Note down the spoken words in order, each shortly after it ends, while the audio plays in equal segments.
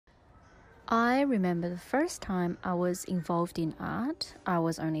I remember the first time I was involved in art. I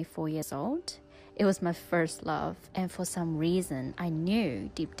was only 4 years old. It was my first love, and for some reason, I knew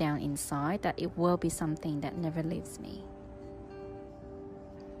deep down inside that it will be something that never leaves me.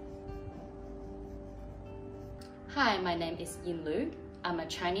 Hi, my name is Yin Lu. I'm a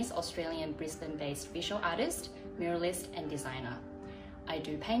Chinese-Australian Brisbane-based visual artist, muralist, and designer. I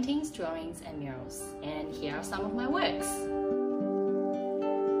do paintings, drawings, and murals, and here are some of my works.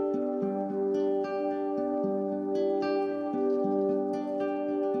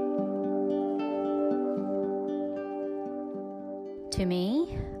 To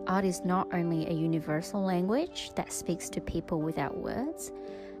me, art is not only a universal language that speaks to people without words,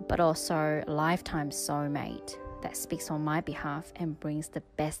 but also a lifetime soulmate that speaks on my behalf and brings the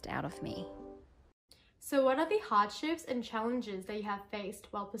best out of me. So what are the hardships and challenges that you have faced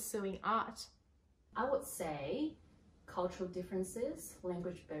while pursuing art? I would say cultural differences,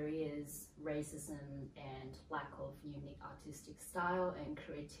 language barriers, racism, and lack of unique artistic style and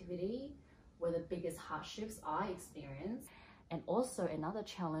creativity were the biggest hardships I experienced. And also another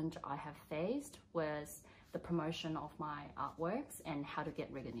challenge I have faced was the promotion of my artworks and how to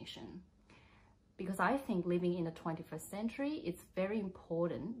get recognition. Because I think living in the 21st century, it's very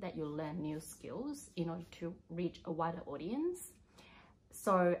important that you learn new skills in order to reach a wider audience.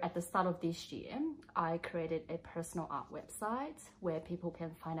 So at the start of this year, I created a personal art website where people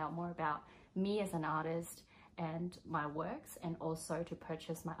can find out more about me as an artist and my works, and also to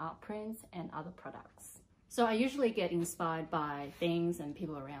purchase my art prints and other products. So I usually get inspired by things and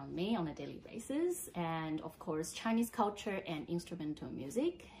people around me on a daily basis, and of course Chinese culture and instrumental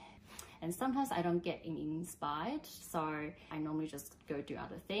music. And sometimes I don't get inspired, so I normally just go do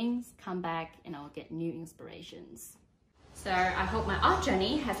other things, come back, and I'll get new inspirations. So I hope my art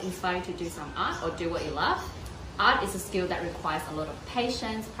journey has inspired you to do some art or do what you love. Art is a skill that requires a lot of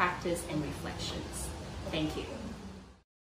patience, practice, and reflections. Thank you.